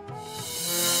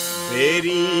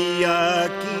বেৰিয়া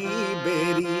কি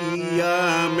বেৰিয়া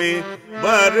মে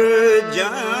বৰ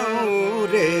যাওঁ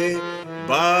ৰে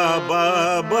বাবা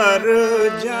বৰ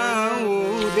যাওঁ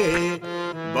ৰে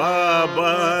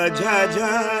বাবা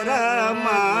ঝাঝাৰা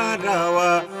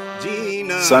মাৰাৱা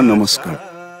জিনা Sir, namaskar.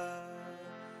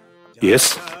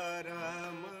 Yes.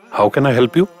 How can I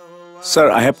help you?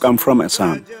 Sir, I have come from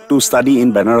Assam to study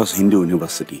in Banaras Hindu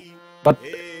University. But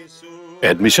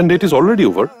admission date is already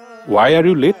over. Why are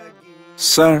you late?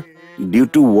 Sir, due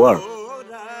to work.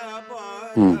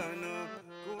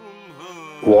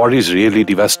 War is really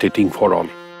devastating for all.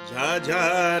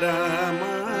 ঝাঝারা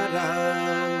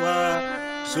মারাওয়া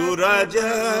सूरज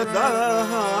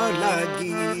दह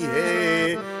लगी है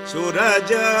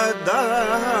सूरज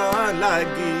दह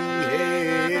लगी है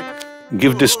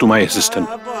Give this to my assistant.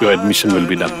 Your admission will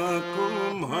be done.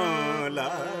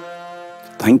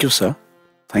 Thank you, sir.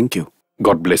 Thank you.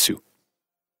 God bless you.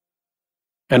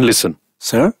 And listen.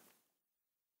 Sir?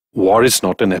 War is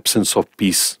not an absence of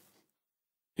peace.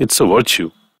 It's a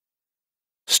virtue,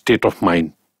 state of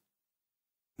mind,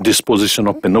 disposition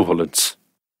of benevolence,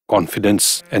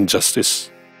 confidence and justice.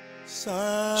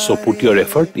 So put your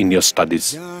effort in your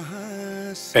studies.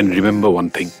 And remember one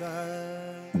thing.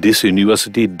 This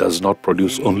university does not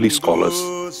produce only scholars.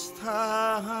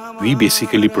 We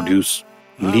basically produce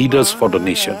leaders for the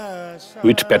nation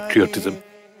with patriotism.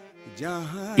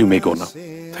 You may go now.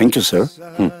 Thank you, sir.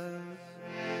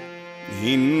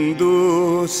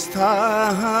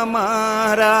 Hindustan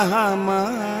हमारा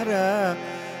हमारा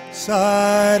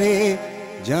सारे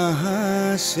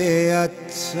जहां से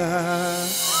अच्छा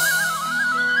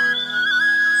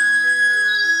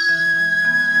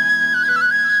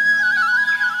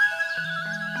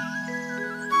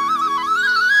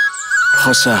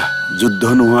সঁচা যুদ্ধ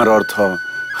নোহোৱাৰ অৰ্থ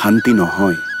শান্তি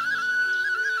নহয়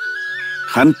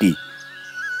শান্তি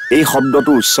এই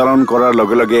শব্দটো উচ্চাৰণ কৰাৰ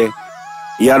লগে লগে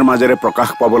ইয়াৰ মাজেৰে প্ৰকাশ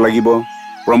পাব লাগিব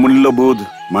প্ৰমূল্যবোধ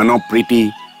মানৱ প্ৰীতি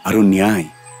আৰু ন্যায়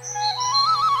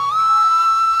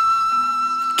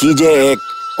কি যে এক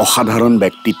অসাধাৰণ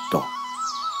ব্যক্তিত্ব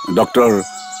ডক্টৰ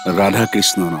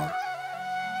ৰাধাকৃষ্ণনৰ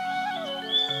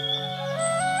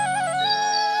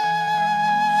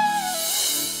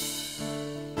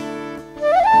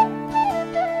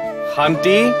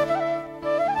শান্তি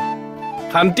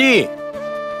শান্তি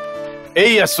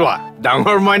এই আসোৱা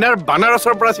ডাঙৰ মইনাৰ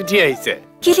বানাৰসৰ পৰা চিঠি আহিছে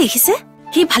কি লিখিছে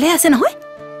সি ভালে আছে নহয়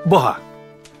বহা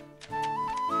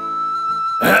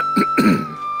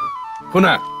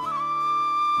শুনা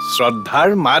শ্ৰদ্ধাৰ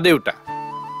মা দেউতা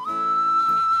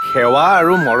সেৱা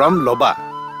আৰু মৰম লবা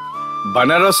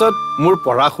বানাৰসত মোৰ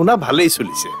পঢ়া শুনা ভালেই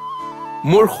চলিছে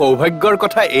মোৰ সৌভাগ্যৰ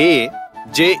কথা এই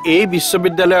যে এই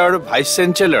বিশ্ববিদ্যালয়ৰ ভাইচ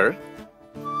চেঞ্চেলৰ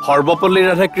সৰ্বপল্লী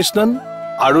ৰাধাকৃষ্ণন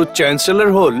আৰু চেঞ্চেলৰ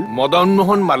হ'ল মদন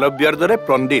মোহন মালব্যৰ দৰে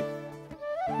পণ্ডিত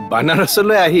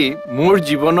বানাৰসলৈ আহি মোৰ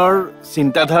জীৱনৰ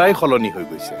চিন্তাধাৰাই সলনি হৈ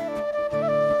গৈছে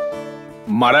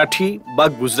মাৰাঠী বা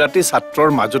গুজৰাটী ছাত্ৰৰ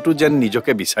মাজতো যেন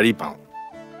নিজকে বিচাৰি পাওঁ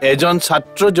এজন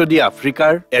ছাত্ৰ যদি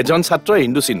আফ্ৰিকাৰ এজন ছাত্ৰ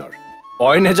ইণ্ডোচীনৰ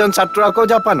অইন এজন ছাত্ৰ আকৌ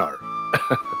জাপানৰ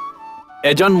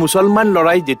এজন মুছলমান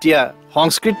ল'ৰাই যেতিয়া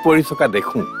সংস্কৃত পঢ়ি থকা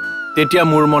দেখোঁ তেতিয়া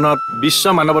মোৰ মনত বিশ্ব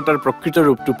মানৱতাৰ প্ৰকৃত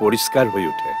ৰূপটো পৰিষ্কাৰ হৈ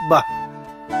উঠে বাহ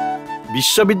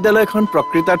বিশ্ববিদ্যালয়খন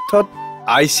প্ৰকৃতাৰ্থত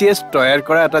ICS তৈয়াৰ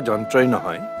কৰা এটা যন্ত্ৰই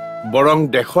নহয় বৰং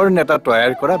দেশৰ নেতা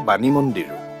তৈয়াৰ কৰা বাণী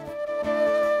মন্দিৰো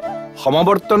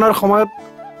সমাৱৰ্তনৰ সময়ত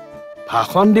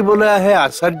ভাষণ দিবলৈ আহে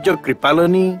আচাৰ্য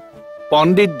কৃপালনী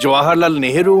পণ্ডিত জৱাহৰলাল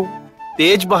নেহেৰু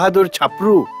তেজ বাহাদুৰ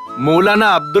ছাপ্ৰু মৌলানা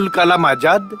আব্দুল কালাম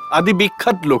আজাদ আদি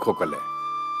বিখ্যাত লোকসকলে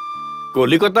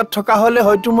কলিকতাত থকা হলে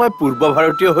হয়তো মই পূৰ্ব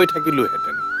ভাৰতীয় হৈ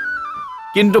থাকিলোহেঁতেন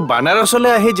কিন্তু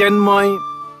বানাৰসলৈ আহি যেন মই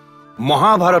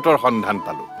মহাভাৰতৰ সন্ধান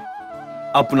পালো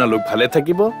আপোনালোক ভালে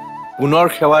থাকিব পুনৰ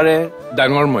সেৱাৰে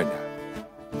ডাঙৰ মইনা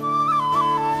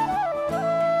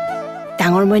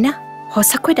ডাঙৰ মইনা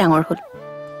সঁচাকৈ ডাঙৰ হ'ল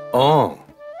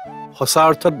সঁচা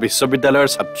অৰ্থত বিশ্ববিদ্যালয়ৰ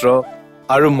ছাত্ৰ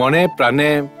আৰু মনে প্ৰাণে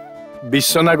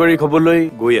বিশ্ব নাগৰিক হ'বলৈ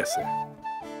গৈ আছে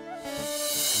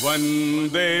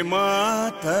वन्दे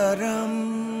मातरम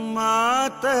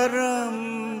मातरम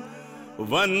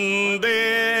वन्दे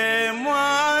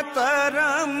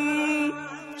मातरम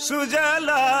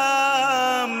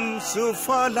सुजलाम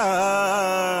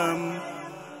सुफलाम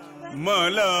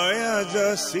मलयज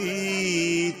शीतलाम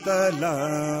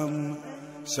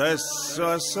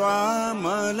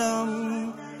सस्वश्यामलम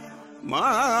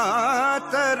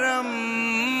मातरम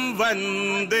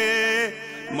वन्दे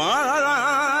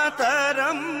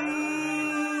मातरम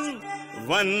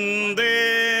वन्दे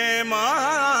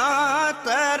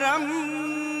मातरम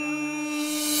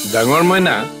ডাঙৰ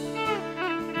মইনা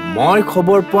মই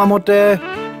খবৰ পোৱা মতে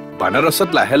বানাৰসত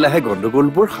লাহে লাহে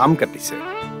গণ্ডগোলবোৰ সাম কাটিছে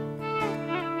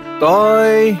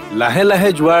তই লাহে লাহে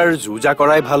যোৱাৰ যোজা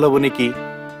কৰাই ভাল হ'ব নেকি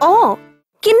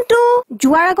কিন্তু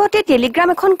যোৱাৰ আগতে টেলিগ্ৰাম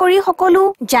এখন কৰি সকলো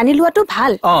জানি লোৱাটো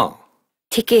ভাল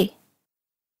ঠিকেই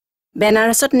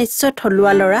বেনাৰসত নিশ্চয়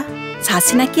থলুৱা ল'ৰা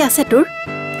চাচিনাকি আছে তোৰ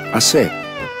আছে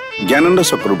জ্ঞানন্দ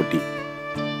চক্ৰৱৰ্তী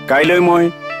কাইলৈ মই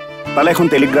তালে এখন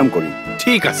টেলিগ্ৰাম কৰিম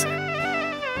ঠিক আছে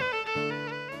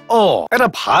এটা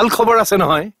ভাল খবৰ আছে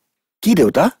নহয় কি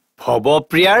দেউতা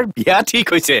ভৱপ্ৰিয়াৰ বিয়া ঠিক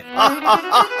হৈছে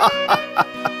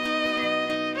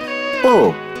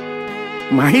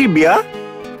মাহীৰ বিয়া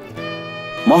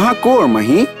মহা কৰ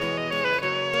মাহী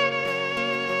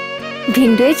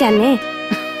ভিনদেউৱে জানে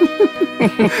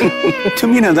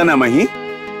তুমি নাজানা মাহী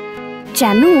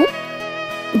জানো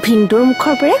ভিনদেউৰ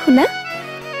মুখৰ পৰাই শুনা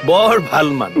বৰ ভাল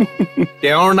মানুহ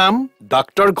তেওঁৰ নাম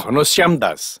ডক্টৰ ঘনশ্যাম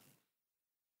দাস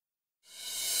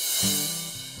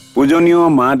পূজনীয়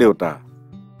মা দেউতা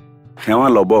সেৱা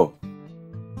ল'ব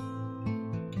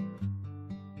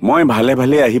মই ভালে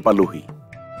ভালে আহি পালোহি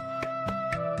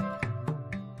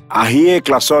আহিয়ে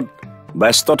ক্লাছত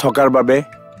ব্যস্ত থকাৰ বাবে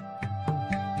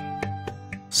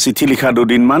চিঠি লিখা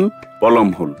দুদিনমান পলম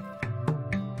হ'ল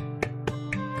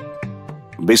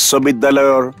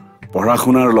বিশ্ববিদ্যালয়ৰ পঢ়া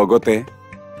শুনাৰ লগতে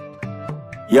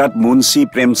ইয়াত মুন্সী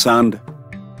প্ৰেমচান্দ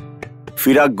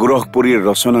ফিৰাক গোৰখপুৰীৰ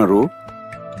ৰচনাৰো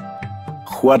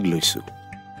সোৱাদ লৈছো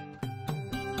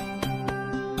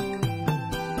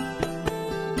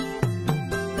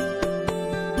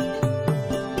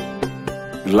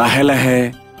লাহে লাহে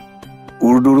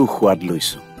উৰ্দুৰো সোৱাদ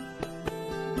লৈছো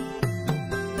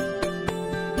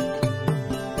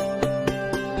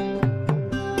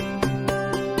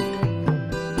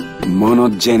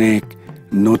মনত যেনে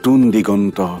নতুন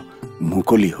দিগন্ত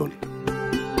মুকলি হ'ল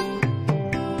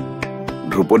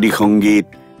ধ্ৰুপদী সংগীত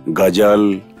গজল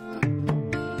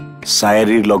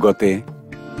শায়েৰীৰ লগতে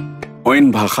অইন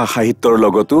ভাষা সাহিত্যৰ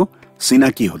লগতো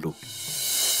চিনাকি হলো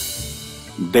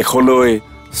দেশলৈ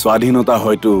স্বাধীনতা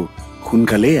হয়তো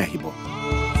সোনকালেই আহিব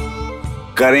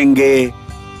কৰেংগে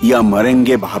ইয়া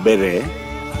মৰেংগে ভাবেৰে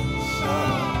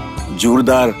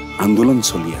জোৰদাৰ আন্দোলন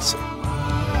চলি আছে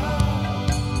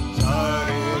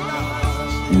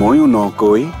ময়ো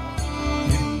নকৈ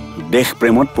দেশ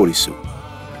প্ৰেমত পৰিছো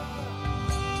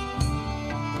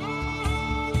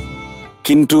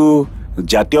কিন্তু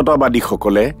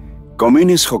জাতীয়তাবাদীসকলে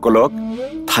কমিউনিষ্টসকলক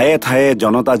ঠায়ে ঠায়ে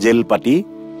জনতা জেল পাতি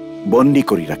বন্দী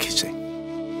কৰি ৰাখিছে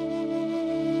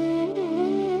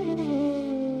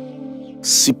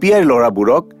CPI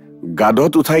ল'ৰাবোৰক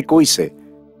গাধত উঠাই কৈছে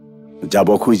যাব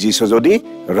খুজিছ যদি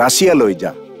ৰাছিয়ালৈ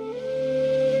যা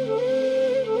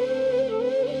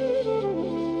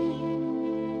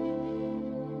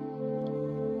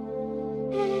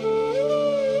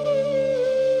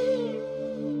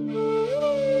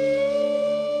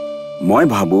মই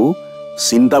ভাবো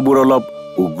চিন্তাবোৰ অলপ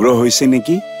উগ্ৰ হৈছে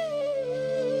নেকি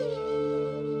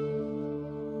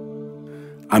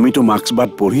আমিতো মাৰ্ক্সবাদ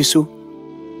পঢ়িছো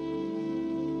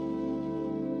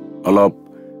অলপ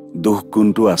দুখ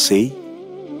গুণটো আছেই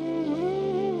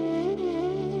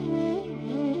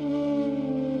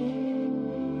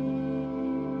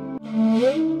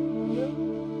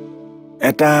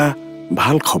এটা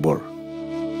ভাল খবৰ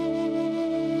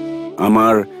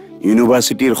আমাৰ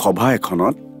ইউনিভাৰ্চিটিৰ সভা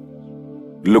এখনত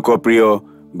লোকপ্ৰিয়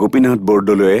গোপীনাথ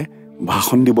বৰদলৈয়ে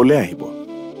ভাষণ দিবলৈ আহিব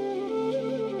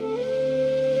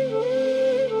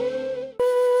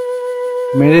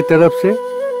मेरे तरफ से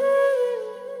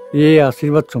ये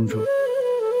आशीर्वाद समझो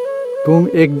तुम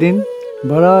एक दिन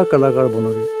बड़ा कलाकार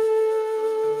बनोगे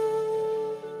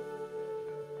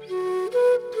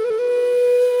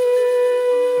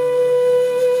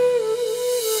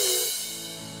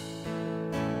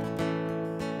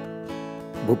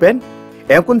ভূপেন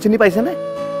এওঁ কোন চিনি পাইছেনে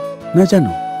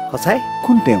নাজানো সঁচাই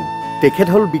কোন তেওঁ তেখেত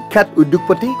হ'ল বিখ্যাত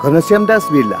উদ্যোগপতি ঘনশ্যাম দাস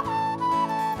বিৰলা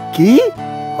কি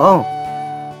অঁ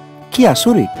কি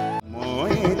আচৰিত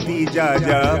মই এটি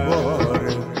যাযাবৰ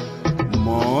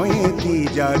মই এটি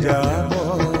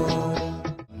যাযাবৰ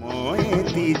মই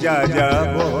এটি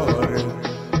যাযাবৰ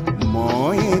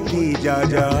মই এটি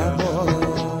যাযাবৰ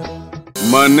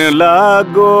मन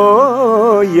लागो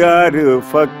यार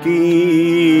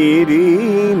फकीरी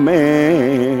में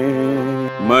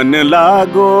मन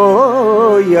लागो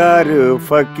यार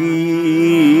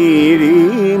फकीरी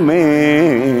में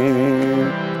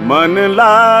मन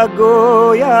लागो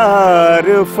यार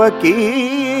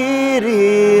फकीरी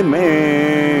में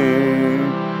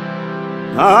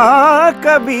हाँ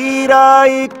कबीरा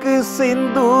एक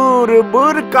सिंदूर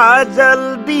बुरका जल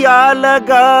दिया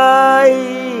लगाई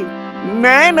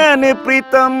नैनन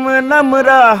प्रीतम नम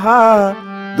रहा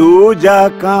दूजा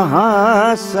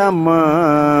कहाँ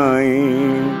समाई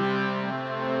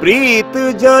प्रीत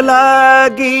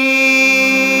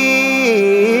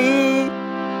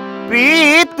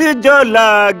जो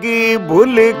लागी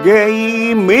भूल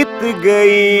गई मिट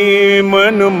गई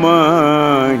मन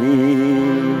माही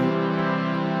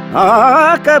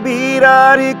हाँ कबीरा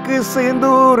एक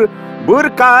सिंदूर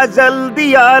बुरका जल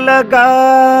दिया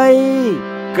लगाई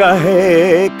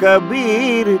कहे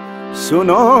कबीर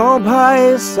सुनो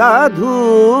भाई साधु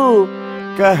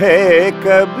कहे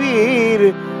कबीर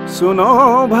सुनो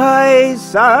भाई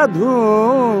साधु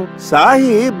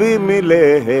साहिब मिले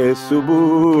है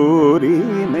सुबूरी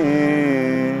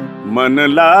में मन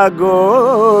लागो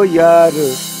यार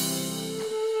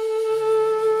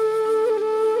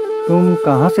तुम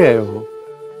कहाँ से आए हो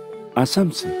असम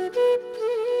से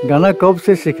गाना कब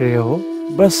से सीख रहे हो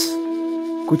बस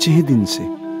कुछ ही दिन से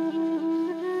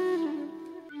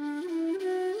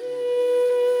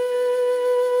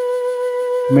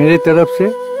मेरे तरफ से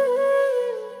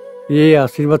ये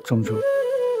आशीर्वाद समझो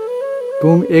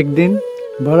तुम एक दिन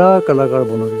बड़ा कलाकार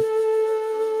बनोगे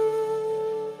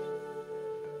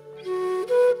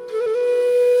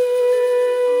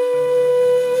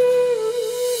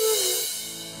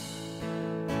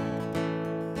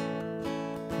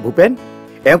ভূপেন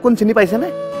এওঁ কোন চিনি পাইছেনে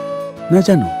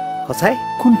নাজানো সঁচাই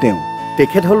কোন তেওঁ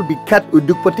তেখেত হ'ল বিখ্যাত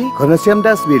উদ্যোগপতি ঘনশ্যাম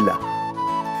দাস বিৰলা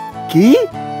কি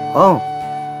অঁ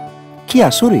কি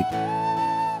আচৰিত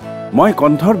মই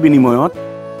কণ্ঠৰ বিনিময়ত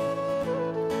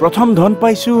প্ৰথম ধন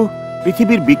পাইছো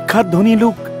পৃথিৱীৰ বিখ্যাত ধনী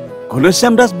লোক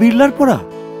ঘনশ্যাম দাস বিৰলাৰ পৰা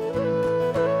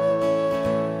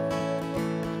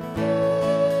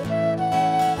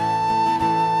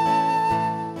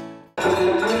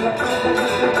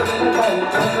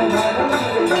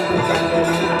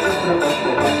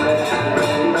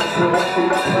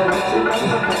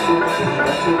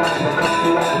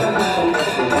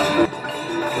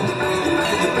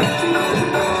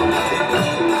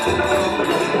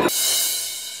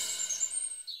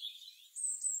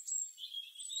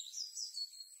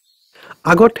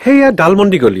আগত হেয়া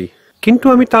ডালমন্দি গলি কিন্তু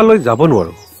আমি তালৈ যাব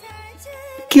নোৱাৰো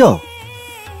কিয়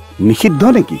নিষিদ্ধ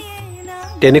নেকি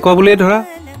তেনেকুৱা বুলিয়ে ধৰা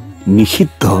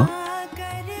নিষিদ্ধ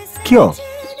কিয়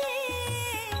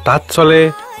তাত চলে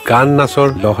গান নাচৰ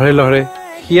লহৰে লহৰে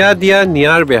হিয়া দিয়া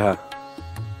নিয়াৰ বেহা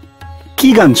কি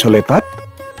গান চলে তাত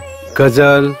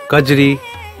গজল কজৰি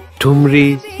ঠুমৰি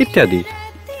ইত্যাদি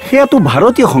সেয়াতো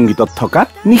ভাৰতীয় সংগীতত থকা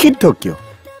নিষিদ্ধ কিয়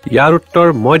ইয়াৰ উত্তৰ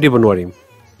মই দিব নোৱাৰিম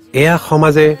এয়া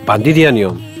সমাজে বান্ধি দিয়া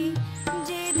নিয়ম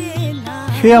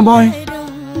সেয়া মই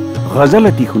গজল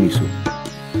এটি শুনিছো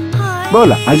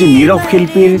ব'লা আজি নীৰৱ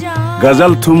শিল্পীৰ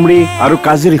গজল ঠুমৰি আৰু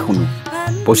কাজৰি শুনো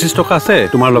 25 টকা আছে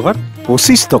তোমাৰ লগত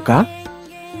 25 টকা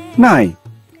নাই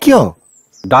কিয়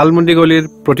ডালমন্দি গলিৰ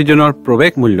প্ৰতিজনৰ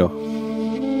প্ৰৱেশ মূল্য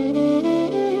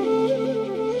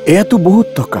এয়াতো বহুত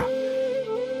টকা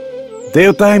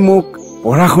দেউতাই মোক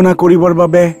পঢ়া শুনা কৰিবৰ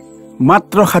বাবে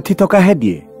মাত্ৰ 60 টকাহে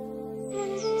দিয়ে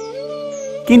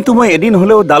কিন্তু মই এদিন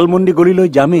হলেও ডালমন্ডি গলিলৈ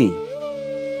যামেই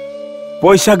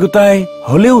পইচা গোটাই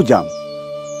হলেও যাম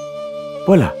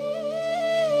বলা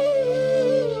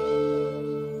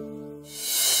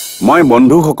মই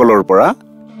বন্ধুসকলৰ পৰা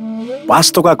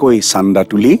 5 টকাকৈ চান্দা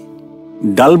তুলি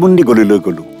ডালমন্ডি গলিলৈ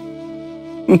গলো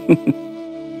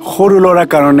সৰু ল'ৰা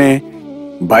কাৰণে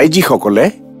বাইজীসকলে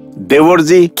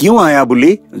দেৱৰজী কিয় আয়া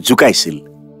বুলি জুকাইছিল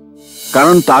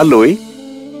কাৰণ তালৈ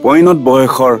পইনত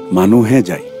বয়সৰ মানুহে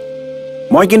যায়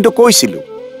মই কিন্তু কৈছিলো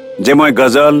যে মই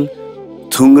গজল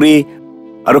থুংৰি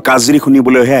আৰু কাজৰি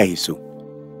শুনিবলৈহে আহিছো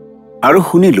আৰু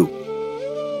শুনিলো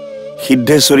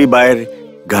সিদ্ধেশ্বৰী বাইৰ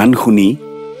গান শুনি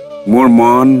মোৰ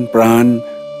মন প্ৰাণ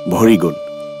ভৰি গল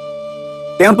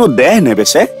তেওঁতো দেহ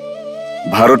নেবেছে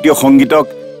ভাৰতীয় সংগীতক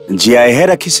জীয়াইহে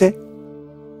ৰাখিছে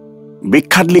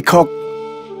বিখ্যাত লিখক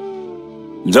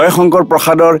জয়শংকৰ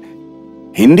প্ৰসাদৰ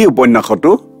হিন্দী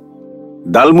উপন্যাসতো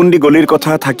ডালমুণ্ডি গলিৰ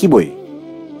কথা থাকিবই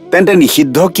তেন্তে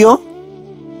নিষিদ্ধ কিয়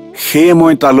সেয়ে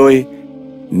মই তালৈ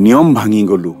নিয়ম ভাঙি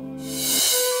গলো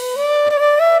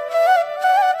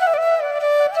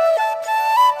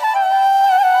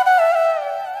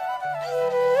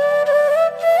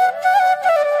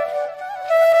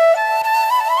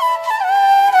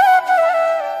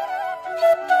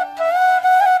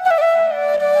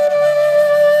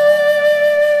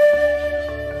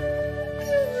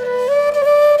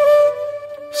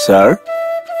Sir?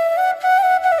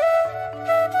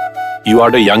 You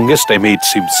are the youngest MA, it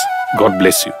seems. God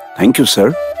bless you. Thank you, sir.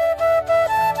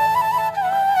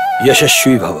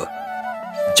 यशस्वी भव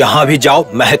जहां भी जाओ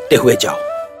महकते हुए जाओ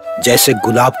जैसे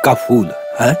गुलाब का फूल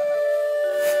है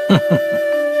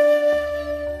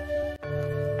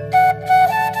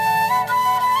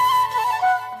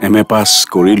MA পাছ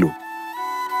কৰিলো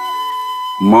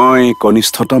মই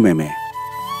কনিষ্ঠতম MA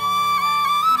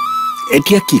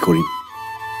এতিয়া কি কৰিম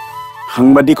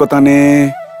সাংবাদিকতা নে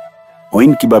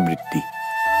অইন কিবা বৃত্তি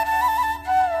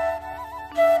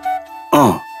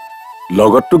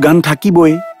লগতটো গান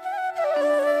থাকিবই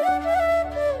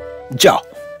जाओ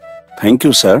thank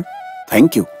you sir thank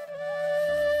you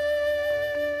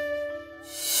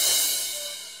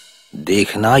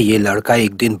देखना ये लड़का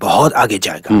एक दिन बहुत आगे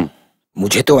जाएगा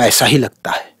मुझे तो ऐसा ही लगता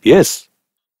है Yes.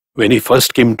 When he first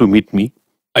came to meet me,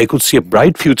 I could see a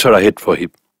bright future ahead for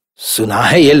him. सुना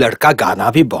है ये लड़का गाना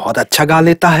भी बहुत अच्छा गा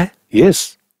लेता है Yes.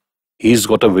 He's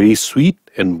got a very sweet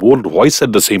and bold voice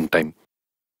at the same time.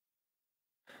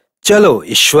 चलो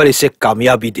ईश्वर इसे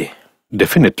कामयाबी दे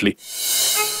Definitely.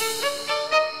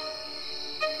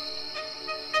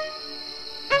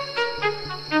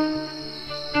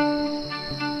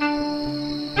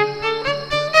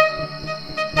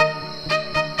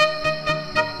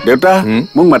 দেউতা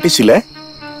মোক মাতিছিলে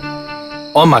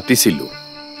মাতিছিলো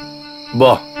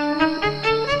বহ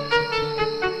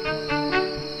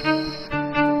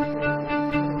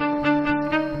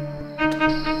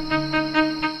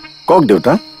কক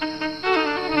দেউতা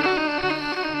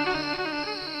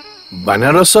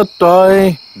বানাৰসত তই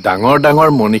ডাঙৰ ডাঙৰ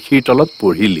মনীষীৰ তলত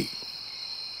পঢ়িলি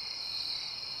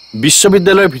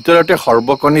বিশ্ববিদ্যালয়ৰ ভিতৰতে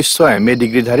সৰ্বকনিষ্ঠ MA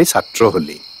ডিগ্ৰীধাৰী ছাত্ৰ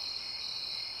হলি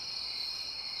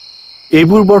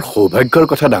এইবোৰ বৰ সৌভাগ্যৰ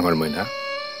কথা ডাঙৰ মইনা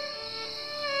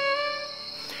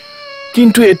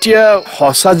কিন্তু এতিয়া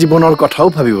সঁচা জীৱনৰ কথাও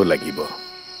ভাবিব লাগিব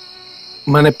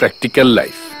মানে প্ৰেক্টিকেল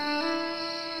লাইফ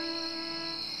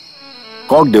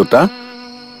কক দেউতা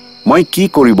মই কি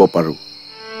কৰিব পাৰো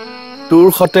তোৰ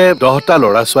সতে 10টা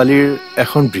ল'ৰা ছোৱালীৰ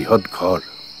এখন বৃহৎ ঘৰ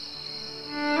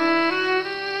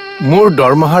মোৰ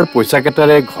দৰমহাৰ পইচা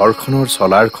কেটাৰে ঘৰখনৰ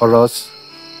চলাৰ খৰচ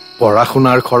পঢ়া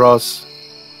শুনাৰ খৰচ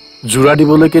জোৰা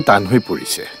দিবলৈকে টান হৈ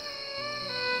পৰিছে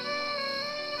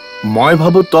মই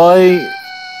ভাবো তই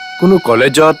কোনো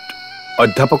কলেজত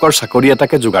অধ্যাপকৰ চাকৰি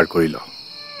এটাকে যোগাৰ কৰি ল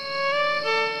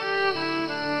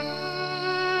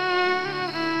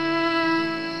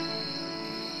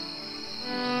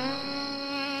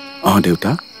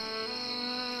দেউতা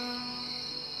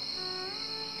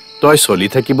তই চলি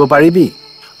থাকিব পাৰিবি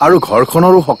আৰু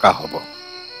ঘৰখনৰো হকা হ'ব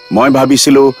মই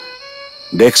ভাবিছিলো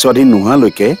দেশ স্বাধীন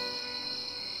নোহোৱালৈকে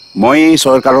মই এই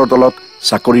চৰকাৰৰ তলত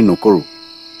চাকৰি নকৰো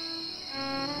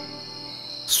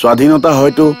স্বাধীনতা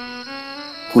হয়তো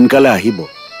সোনকালে আহিব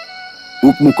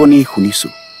উকমুকনি শুনিছো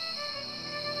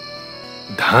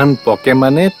ধান পকে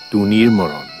মানে তুনিৰ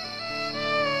মৰণ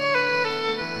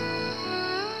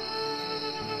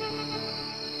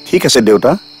ঠিক আছে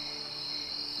দেউতা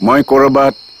মই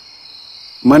কৰবাত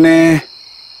মানে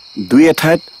দুই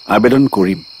এঠাইত আবেদন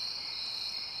কৰিম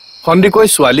সন্দিকৈ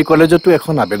ছোৱালী কলেজতো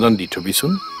এখন আবেদন দি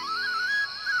থবিচোন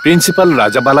প্ৰিন্সিপাল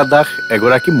ৰাজাবালা দাস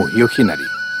এগৰাকী মহিয়সী নাৰী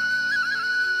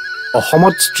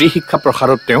অসমত স্ত্ৰী শিক্ষা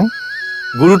প্ৰসাৰত তেওঁ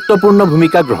গুৰুত্বপূৰ্ণ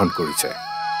ভূমিকা গ্ৰহণ কৰিছে।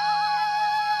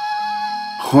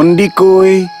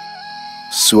 সন্দিকৈ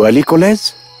ছোৱালী কলেজ?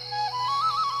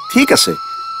 ঠিক আছে,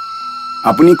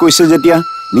 আপুনি কৈছে যেতিয়া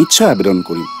নিশ্চয় আবেদন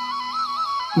কৰিম।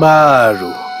 বাৰু,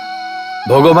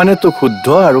 ভগৱানে তোক শুদ্ধ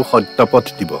আৰু সত্য পথ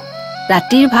দিব।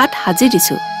 ৰাতিৰ ভাত সাজি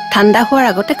দিছো, ঠাণ্ডা হোৱাৰ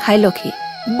আগতে খাই লখি।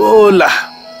 ব'লা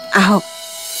আহক।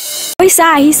 ঐ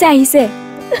চাহ আহিছে আহিছে।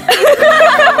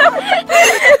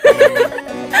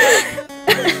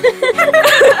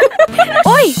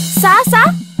 ঐ চাহ চাহ,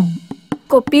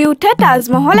 কপি উঠে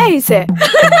তাজমহল আহিছে।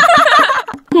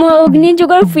 মই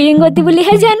অগ্নিযুগৰ ফিৰিংগতি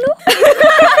বুলিহে জানো।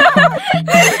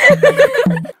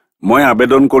 মই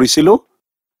আবেদন কৰিছিলো,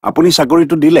 আপুনি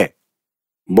চাকৰিটো দিলে,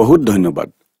 বহুত ধন্যবাদ।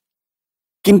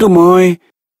 কিন্তু মই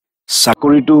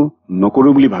চাকৰিটো নকৰো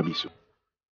বুলি ভাবিছো।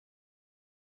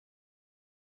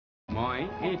 মই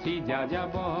এটি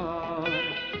যাযাবৰ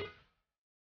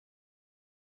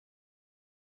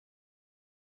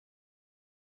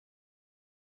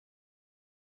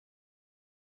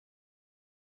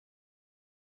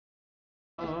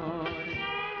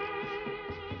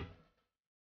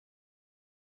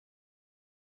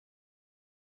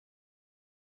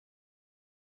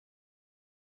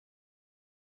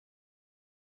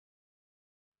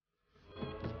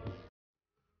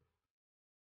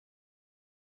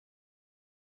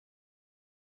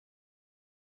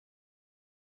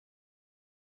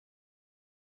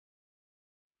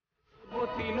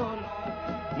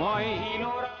মই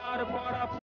ইনৰাৰ